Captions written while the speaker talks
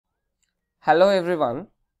Hello everyone,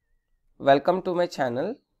 welcome to my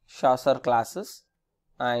channel Shah Sir Classes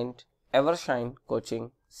and Evershine Coaching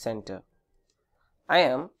Center. I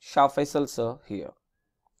am Shah Faisal Sir here.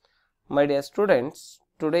 My dear students,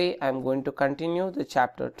 today I am going to continue the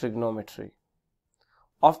chapter Trigonometry.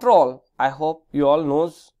 After all, I hope you all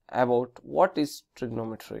knows about what is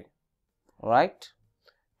trigonometry, right?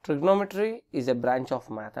 Trigonometry is a branch of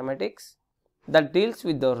mathematics that deals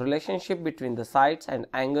with the relationship between the sides and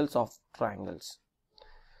angles of triangles.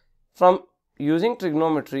 From using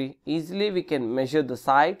trigonometry, easily we can measure the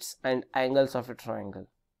sides and angles of a triangle.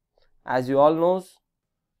 As you all know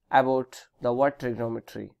about the word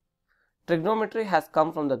trigonometry. Trigonometry has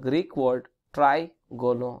come from the Greek word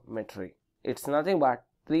trigonometry. It's nothing but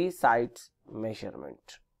three sides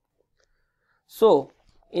measurement. So,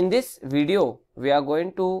 in this video, we are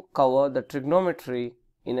going to cover the trigonometry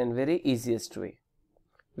in a very easiest way.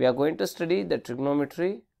 We are going to study the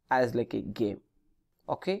trigonometry as like a game.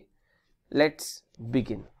 Okay, let's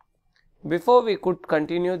begin. Before we could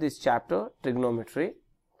continue this chapter trigonometry,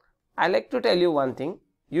 I like to tell you one thing.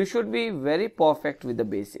 You should be very perfect with the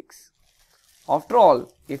basics. After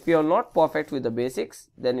all, if you are not perfect with the basics,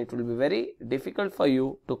 then it will be very difficult for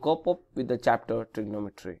you to cope up with the chapter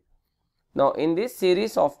trigonometry. Now, in this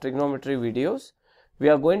series of trigonometry videos, we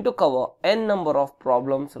are going to cover n number of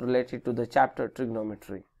problems related to the chapter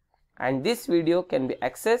trigonometry, and this video can be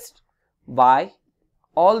accessed by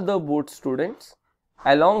all the board students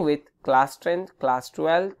along with class 10th, class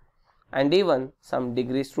 12th and even some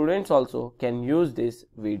degree students also can use these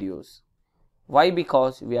videos. Why?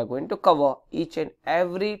 Because we are going to cover each and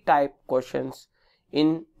every type questions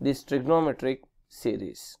in this trigonometric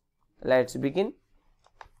series. Let's begin.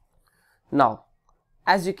 Now,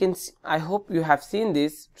 as you can see, I hope you have seen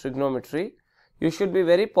this trigonometry. You should be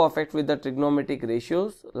very perfect with the trigonometric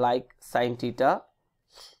ratios like sin theta,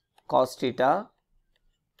 cos theta,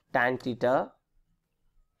 tan theta,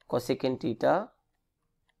 cosecant theta,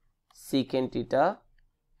 secant theta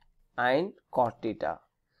and cot theta.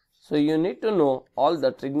 So, you need to know all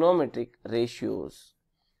the trigonometric ratios.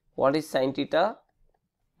 What is sin theta?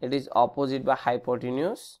 It is opposite by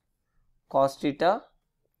hypotenuse. Cos theta,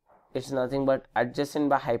 it's nothing but adjacent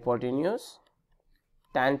by hypotenuse.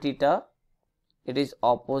 Tan theta, it is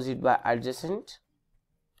opposite by adjacent,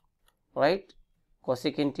 right?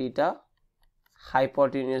 Cosecant theta,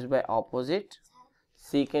 hypotenuse by opposite.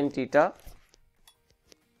 Secant theta,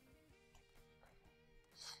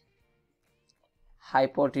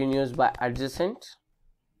 hypotenuse by adjacent.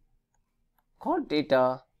 Cot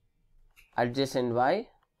theta, adjacent by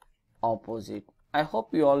opposite. I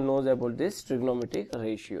hope you all knows about this trigonometric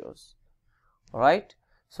ratios, right?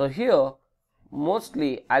 So here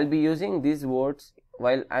mostly I'll be using these words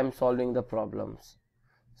while I'm solving the problems.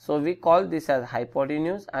 So we call this as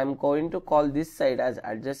hypotenuse. I'm going to call this side as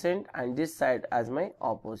adjacent and this side as my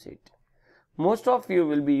opposite. Most of you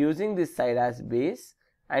will be using this side as base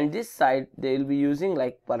and this side they will be using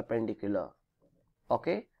like perpendicular.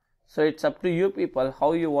 Okay, so it's up to you people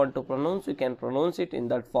how you want to pronounce. You can pronounce it in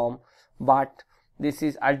that form, but this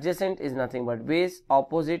is adjacent is nothing but base,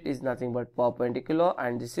 opposite is nothing but perpendicular,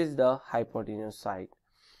 and this is the hypotenuse side.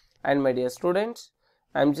 And my dear students,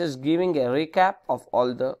 I am just giving a recap of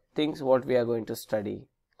all the things what we are going to study.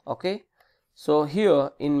 Okay, so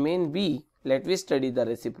here in main B, let me study the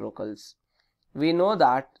reciprocals. We know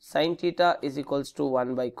that sin theta is equals to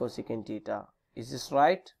 1 by cosecant theta. Is this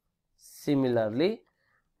right? Similarly,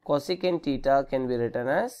 cosecant theta can be written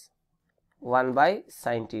as 1 by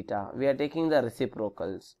sin theta. We are taking the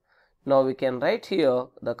reciprocals. Now we can write here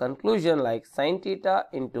the conclusion like sin theta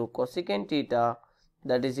into cosecant theta,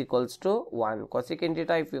 that is equals to 1. Cosecant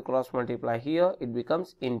theta, if you cross multiply here, it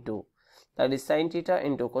becomes into. That is sin theta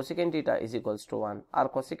into cosecant theta is equals to 1, or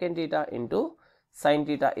cosecant theta into sin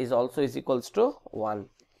theta is also is equals to 1.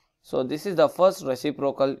 So this is the first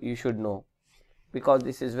reciprocal you should know, because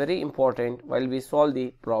this is very important while we solve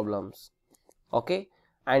the problems. Okay,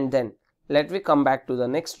 and then let me come back to the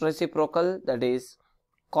next reciprocal, that is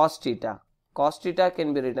cos theta. Cos theta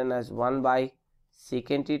can be written as 1 by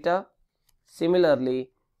secant theta.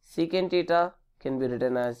 Similarly, secant theta can be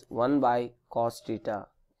written as 1 by cos theta.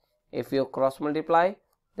 If you cross multiply,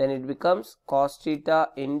 then it becomes cos theta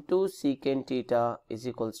into secant theta is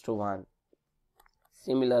equals to 1.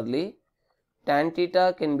 Similarly, tan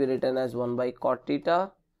theta can be written as 1 by cot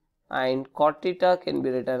theta, and cot theta can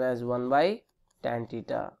be written as 1 by tan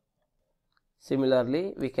theta.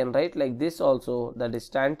 Similarly, we can write like this also, that is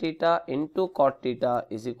tan theta into cot theta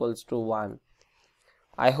is equals to 1.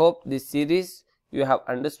 I hope this series you have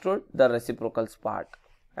understood the reciprocals part.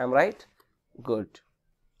 Am I right? Good.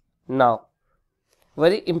 Now,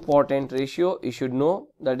 Very important ratio you should know,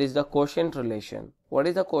 that is the quotient relation. What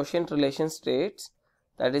is the quotient relation states?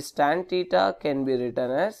 That is tan theta can be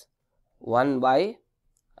written as 1 by,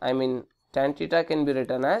 tan theta can be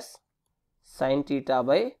written as sin theta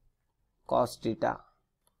by cos theta,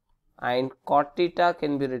 and cot theta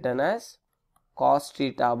can be written as cos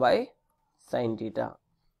theta by sin theta.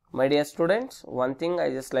 My dear students, one thing I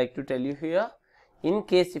just like to tell you here, in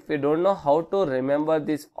case if you don't know how to remember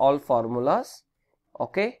these all formulas,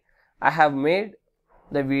 okay, I have made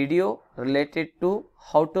the video related to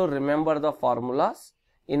how to remember the formulas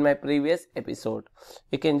in my previous episode.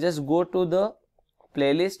 You can just go to the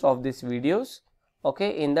playlist of these videos,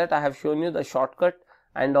 okay. In that I have shown you the shortcut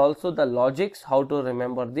and also the logics how to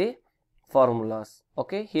remember the formulas,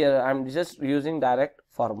 okay. Here I am just using direct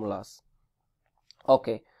formulas,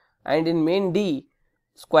 okay. And in main D,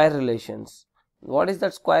 square relations. What is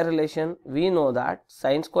that square relation? We know that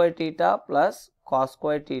sin square theta plus cos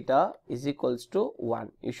square theta is equals to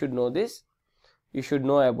 1. You should know this. You should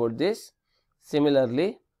know about this.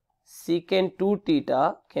 Similarly, secant 2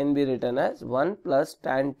 theta can be written as 1 plus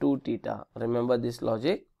tan 2 theta. Remember this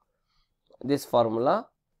logic, this formula.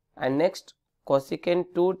 And next,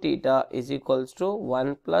 cosecant 2 theta is equals to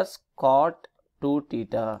 1 plus cot 2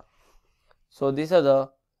 theta. So these are the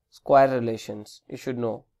square relations you should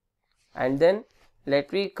know. And then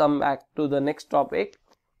let me come back to the next topic,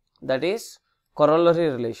 that is corollary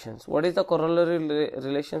relations. What is the corollary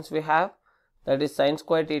relations we have? That is sin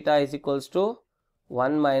square theta is equals to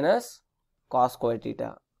 1 minus cos square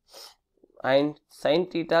theta, and sin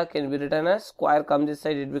theta can be written as square comes this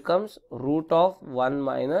side, it becomes root of 1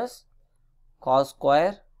 minus cos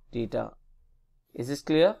square theta. Is this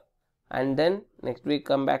clear? And then next we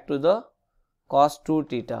come back to the cos 2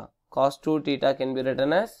 theta. Cos 2 theta can be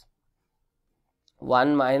written as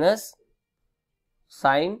 1 minus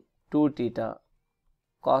sin 2 theta.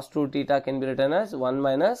 Cos 2 theta can be written as 1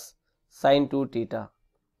 minus sin 2 theta.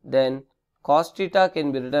 Then cos theta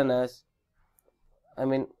can be written as,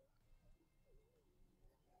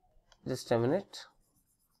 just a minute,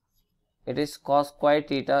 it is cos square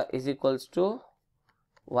theta is equals to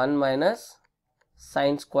 1 minus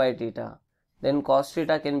sin square theta. Then cos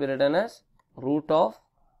theta can be written as root of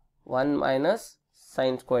 1 minus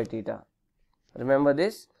sin square theta. Remember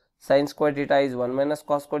this, sin square theta is 1 minus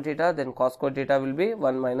cos square theta, then cos square theta will be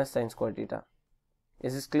 1 minus sin square theta.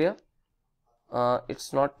 Is this clear?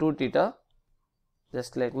 It's not 2 theta,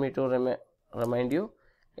 just let me to remind you,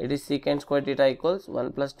 it is secant square theta equals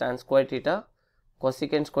 1 plus tan square theta,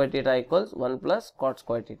 cosecant square theta equals 1 plus cot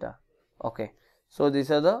square theta, okay. So these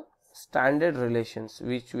are the standard relations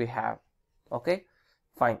which we have, okay,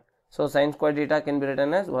 fine. So sin square theta can be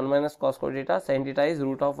written as 1 minus cos square theta, sin theta is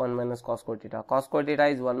root of 1 minus cos square theta, cos square theta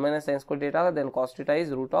is 1 minus sin square theta, then cos theta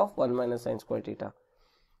is root of 1 minus sin square theta.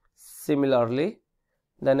 Similarly,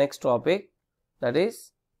 the next topic, that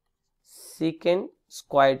is secant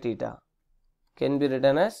square theta can be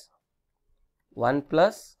written as 1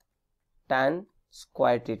 plus tan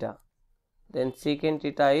square theta, then secant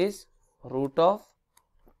theta is root of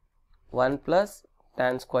 1 plus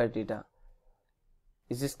tan square theta.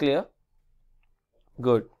 Is this clear?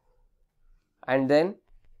 Good. And then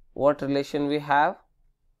what relation we have?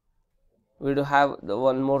 We do have the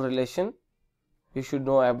one more relation. You should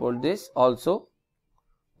know about this also.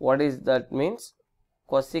 What is that means?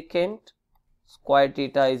 Cosecant square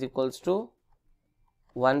theta is equals to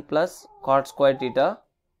 1 plus cot square theta,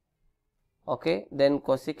 okay. Then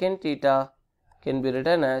cosecant theta can be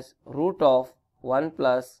written as root of 1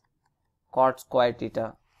 plus cot square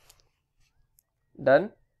theta. Done?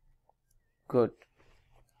 Good.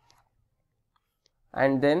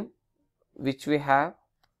 And then which we have,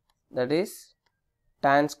 that is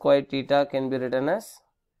tan square theta can be written as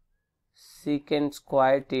secant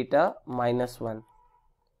square theta minus 1.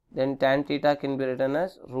 Then tan theta can be written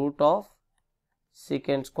as root of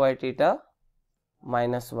secant square theta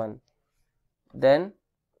minus 1. Then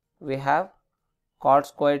we have cot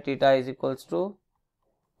square theta is equals to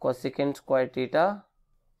cosecant square theta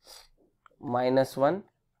minus 1.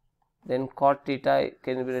 Then cot theta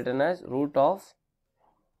can be written as root of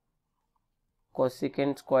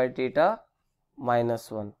cosecant square theta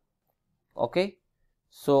minus 1, okay.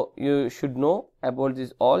 So you should know about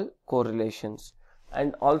these all correlations.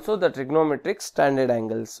 And also the trigonometric standard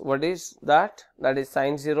angles. What is that? That is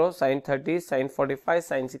sin 0, sin 30, sin 45,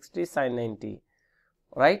 sin 60, sin 90,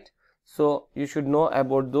 right? So you should know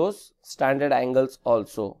about those standard angles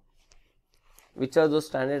also. Which are those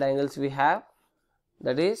standard angles we have?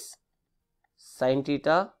 That is sin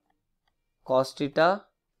theta, cos theta,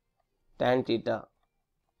 tan theta,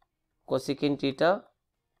 cosecant theta,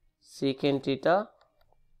 secant theta,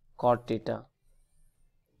 cot theta.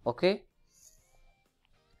 Okay.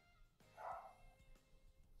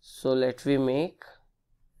 So let me make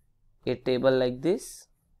a table like this.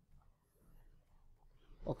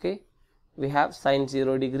 Okay. We have sin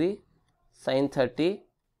 0 degree, sin 30,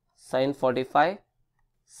 sin 45,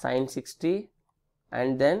 sin 60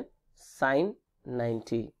 and then sin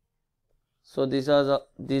 90. So these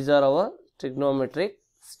are our trigonometric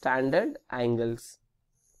standard angles,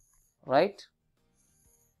 right?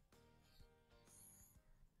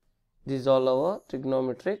 These are all our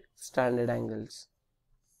trigonometric standard angles.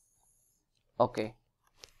 Okay.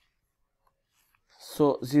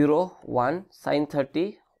 So 0, 1, sin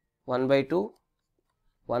 30, 1 by 2,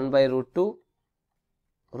 1 by root 2,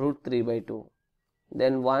 root 3 by 2.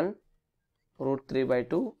 Then 1, root 3 by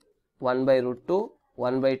 2, 1 by root 2,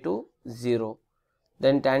 1 by 2, 0.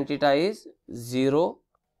 Then tan theta is 0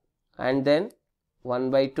 and then 1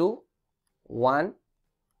 by 2, 1,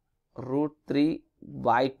 root 3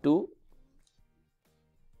 by 2.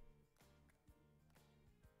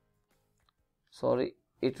 Sorry,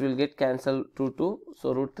 it will get cancelled to 2.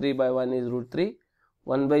 So root 3 by 1 is root 3.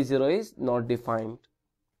 1 by 0 is not defined.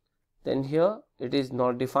 Then here it is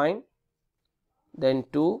not defined. Then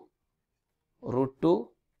 2, root 2.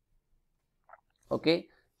 Okay,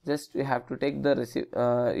 just you have to take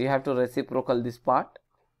the you have to reciprocal this part.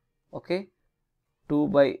 Okay, 2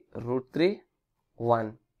 by root 3,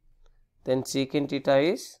 1. Then secant theta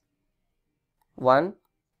is 1,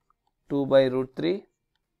 2 by root 3,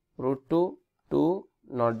 root 2, 2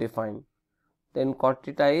 not defined. Then cot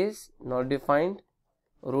theta is not defined,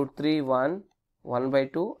 root 3, 1, 1 by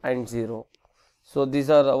 2 and 0. So these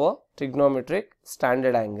are our trigonometric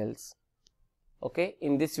standard angles. Okay,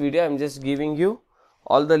 in this video I am just giving you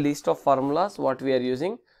all the list of formulas what we are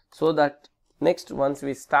using, so that next once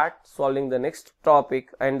we start solving the next topic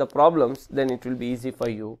and the problems, then it will be easy for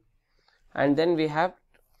you. And then we have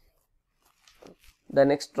the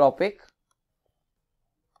next topic,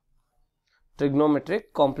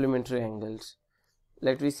 trigonometric complementary angles.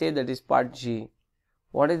 Let me say that is part G.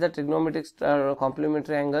 What is the trigonometric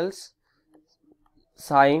complementary angles?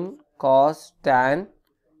 Sine, cos, tan,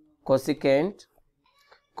 cosecant,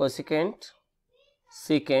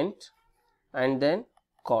 secant and then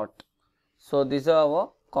cot. So these are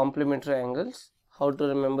our complementary angles. How to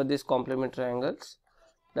remember these complementary angles?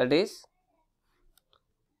 That is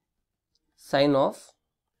sine of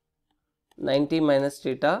 90 minus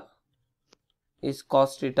theta is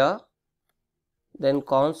cos theta, then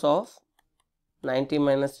cos of 90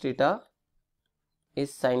 minus theta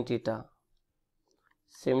is sin theta.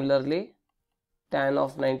 Similarly, tan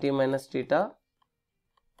of 90 minus theta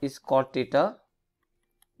is cot theta,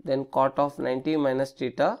 then cot of 90 minus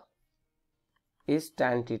theta is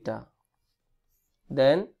tan theta.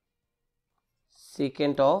 Then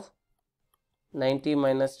secant of 90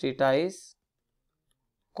 minus theta is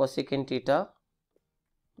cosecant theta,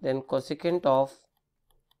 then cosecant of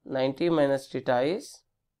 90 minus theta is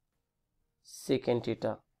secant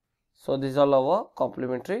theta. So these are all our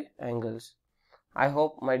complementary angles. I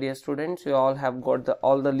hope, my dear students, you all have got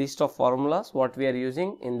all the list of formulas what we are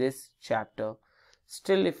using in this chapter.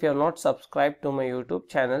 Still, if you have not subscribed to my YouTube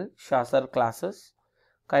channel Shah Sir Classes,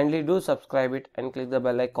 kindly do subscribe it and click the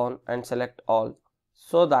bell icon and select all,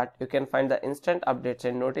 so that you can find the instant updates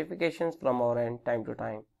and notifications from our end time to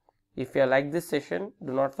time. If you like this session,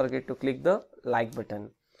 do not forget to click the like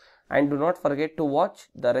button and do not forget to watch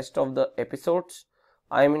the rest of the episodes.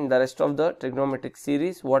 I mean the rest of the trigonometric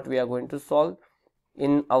series what we are going to solve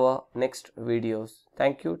in our next videos.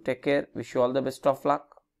 Thank you, take care, wish you all the best of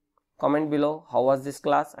luck. Comment below how was this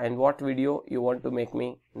class and what video you want to make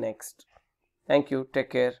me next. Thank you,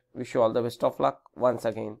 take care, wish you all the best of luck once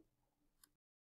again.